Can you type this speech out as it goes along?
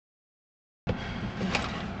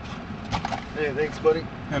Hey, thanks, buddy.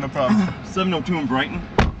 Yeah, no problem. 702 in Brighton.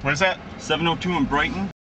 What is that? 702 in Brighton.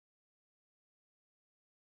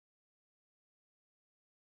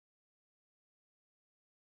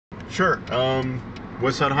 Sure.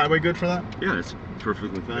 West Side Highway good for that? Yeah, it's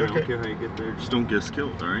perfectly fine. Okay. I don't care how you get there. Just don't get us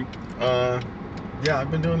killed, all right? Yeah, I've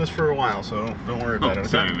been doing this for a while, so don't worry about it. Okay?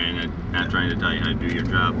 Sorry, man. I'm not trying to tell you how to do your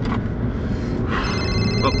job.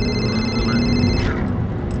 Oh, hold on.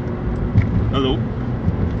 Hello.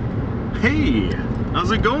 Hey,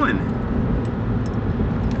 how's it going?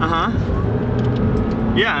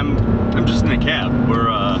 Yeah, I'm just in a cab. We're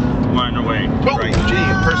on our way. Oh, right. gee,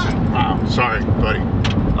 in person. Wow, sorry, buddy.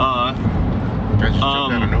 Guys just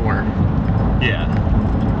jumped out of nowhere. Yeah.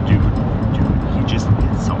 Dude, he just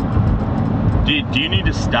did something. Do you need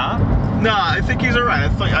to stop? Nah, I think he's alright.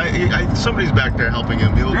 Somebody's back there helping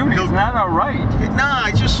him. Dude, he's not alright. Nah,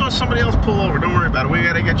 I just saw somebody else pull over. Don't worry about it. We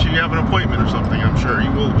gotta get you. You have an appointment or something. I'm sure.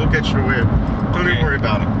 We'll get you away. Don't even worry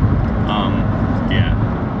about it. Yeah.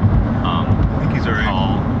 I think he's alright.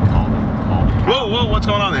 Call. Whoa, what's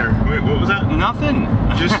going on there? Wait, what was that? Nothing.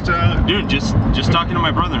 Just, dude, just talking to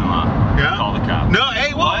my brother-in-law. Yeah? Call the cop. No,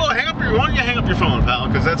 hey, whoa, hang up why don't you hang up your phone, pal?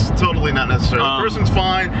 Because that's totally not necessary. The person's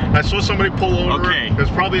fine. I saw somebody pull over. Okay.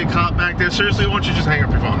 There's probably a cop back there. Seriously, why don't you just hang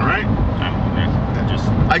up your phone, all right?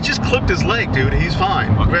 I just clipped his leg, dude. He's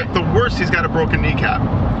fine. Okay. At the worst, he's got a broken kneecap.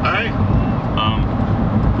 All right?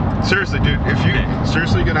 Seriously, dude, if you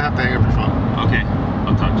seriously, you're gonna have to hang up your phone. Okay.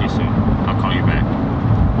 I'll talk to you soon. I'll call you back.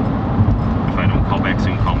 If I don't call back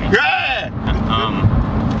soon, call me. Yeah!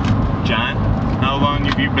 John, how long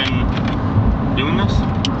have you been doing this?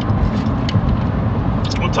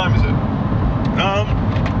 What time is it?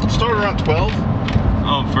 Start around 12.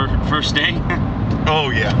 Oh, first day?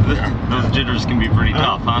 Oh, yeah. Those jitters can be pretty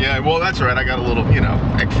tough, huh? Yeah, well, that's right. I got a little,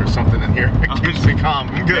 extra something in here. It keeps me calm.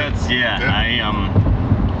 I'm good.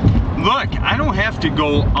 Look, I don't have to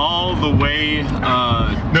go all the way.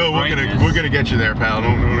 No, we're gonna get you there, pal.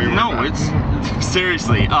 Don't even worry about it.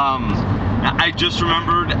 Seriously. I just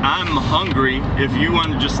remembered I'm hungry. If you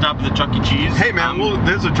want to just stop at the Chuck E. Cheese. Hey, man. Well,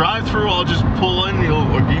 there's a drive-through. I'll just pull in.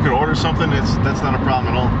 You can order something. That's not a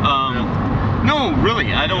problem at all. No,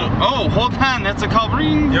 really, I don't. Oh, hold on. That's a call.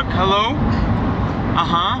 Ring. Yep. Hello.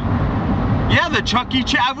 Yeah, the Chuck E.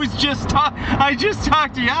 Cheese. I just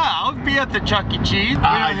talked to you. I'll be at the Chuck E. Cheese.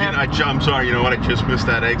 I'm sorry. You know what? I just missed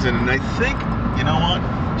that exit, and I think, you know what?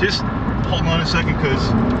 Just hold on a second,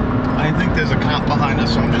 because I think there's a cop behind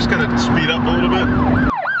us, so I'm just gonna speed up a little bit.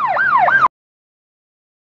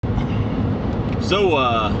 So,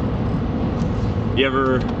 you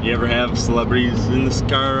ever have celebrities in this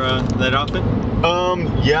car that often?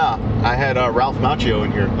 Yeah. I had Ralph Macchio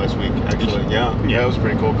in here last week, actually. Yeah, it was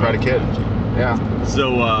pretty cool. Karate Kid. Yeah.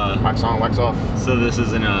 So, wax on, wax off. So this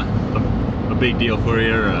isn't a big deal for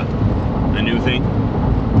you, or a new thing?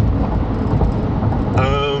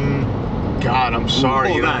 God, I'm sorry.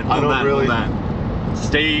 Hold on.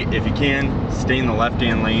 Stay, if you can, stay in the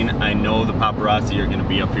left-hand lane. I know the paparazzi are gonna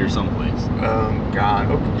be up here someplace. God.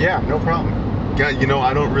 Okay. Yeah, no problem. God,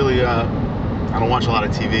 I don't really, I don't watch a lot of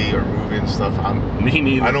TV or movie and stuff. Me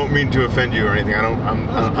neither. I don't mean to offend you or anything.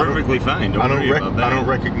 That's perfectly fine. Don't worry about that. I don't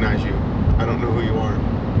recognize you. I don't know who you are.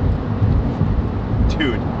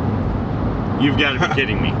 Dude, you've got to be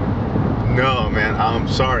kidding me. No, man. I'm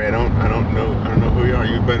sorry. I don't know who you are.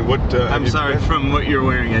 I'm sorry. From what you're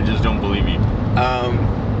wearing, I just don't believe you.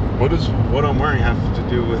 What does what I'm wearing have to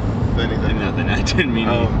do with anything? Nothing. I didn't mean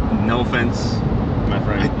no offense, my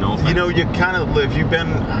friend. No offense. You kind of live. You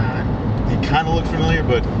kind of look familiar,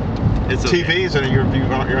 but it's okay. TVs and you're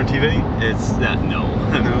on TV. It's not. No.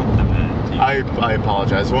 No. I'm not on TV. I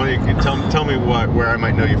apologize. Why don't you tell me where I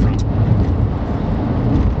might know you from?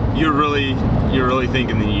 You're really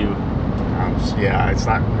thinking that you. Yeah, it's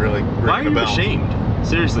not really. Why are you ashamed?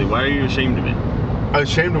 Seriously, why are you ashamed of it?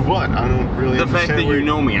 Ashamed of what? I don't really understand. The fact that you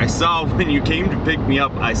know me. I saw when you came to pick me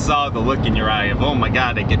up, I saw the look in your eye of, oh my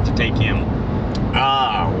God, I get to take him.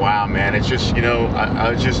 Ah, wow, man. It's just,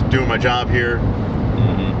 I was just doing my job here,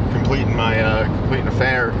 completing a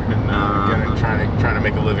fair, and trying to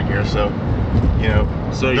make a living here. So,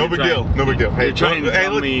 so no big deal. No big deal. Hey, you're trying to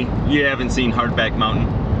tell me you haven't seen Hardback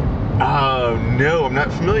Mountain? No, I'm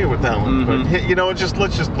not familiar with that one. But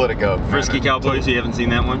let's just let it go. Frisky Cowboys, you haven't seen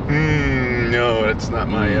that one? No, it's not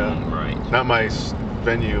my not my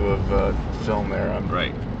venue of film there.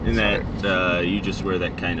 Right. And that you just wear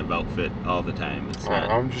that kind of outfit all the time. It's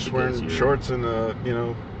I'm just wearing shorts and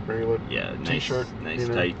regular t-shirt. Nice you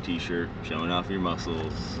know? tight t-shirt, showing off your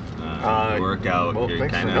muscles. Workout. Well, you're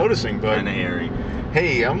thanks kinda, for noticing, but kind of hairy.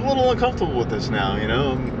 hey, I'm a little uncomfortable with this now. You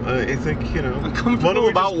know, I think Uncomfortable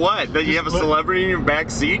about what? That you have a celebrity in your back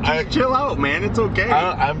seat? Just chill out, man. It's okay.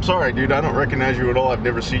 I'm sorry, dude. I don't recognize you at all. I've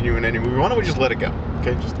never seen you in any movie. Why don't we just let it go?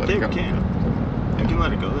 Okay, just let it go. We can. I can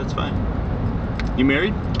let it go. That's fine. You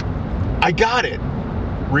married? I got it.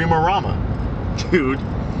 Rima Rama. Dude.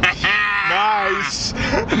 Nice.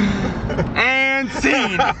 And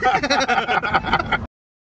scene.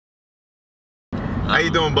 How you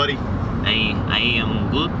doing, buddy? I am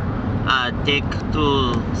good. Take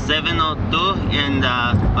to 702 and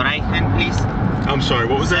Brighton, please. I'm sorry,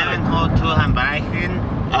 what was 702 and Brighton.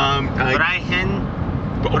 that?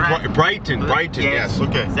 Brighton, yes.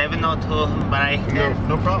 Okay. 702 and Brighton.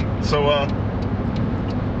 No problem. So,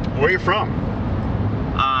 where are you from?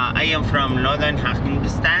 I am from Northern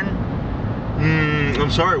Pakistan.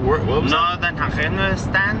 I'm sorry, what was Northern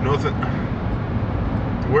Pakistan.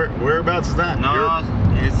 Whereabouts is that? No, Europe?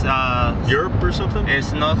 it's Europe or something?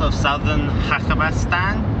 It's north of Southern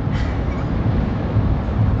Pakistan.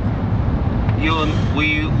 We Not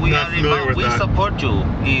are familiar with we that. support you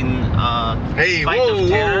in Hey, fight of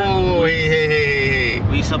terror. whoa, hey.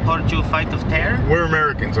 We support you fight of terror. We're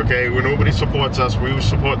Americans, okay? When nobody supports us, we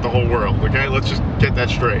support the whole world, okay? Let's just get that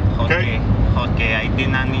straight, okay? Okay, I did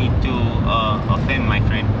not need to offend my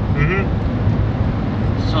friend.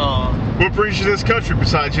 So, what brings you to this country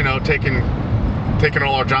besides, taking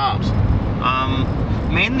all our jobs?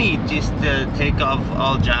 mainly just take off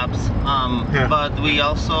all jobs. Yeah. But we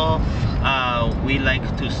also we like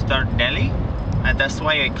to start deli. That's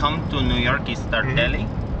why I come to New York is start deli.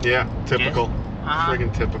 Yeah, typical. Yes.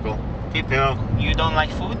 Friggin' typical. You don't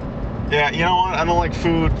like food? Yeah, you know what? I don't like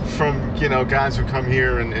food from, guys who come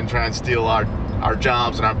here and try and steal our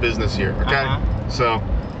jobs and our business here, okay? So.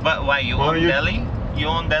 But why, you own deli? You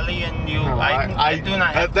own deli and you, No, I do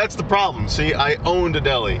not have. That's the problem. See, I owned a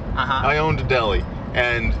deli. I owned a deli.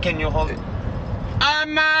 And. Can you hold it?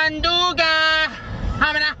 Amanduga!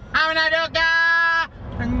 Amanduga!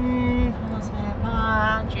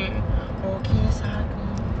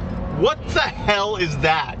 What the hell is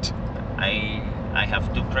that? I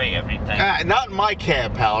have to pray every time. Not in my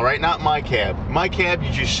cab, pal, right? Not in my cab. My cab,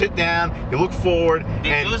 you just sit down, you look forward.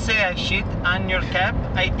 Did you say I shit on your cab?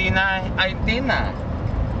 I didn't.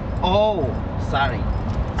 Oh, sorry.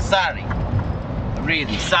 Sorry.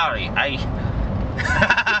 Really, sorry.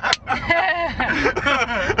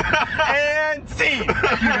 And see.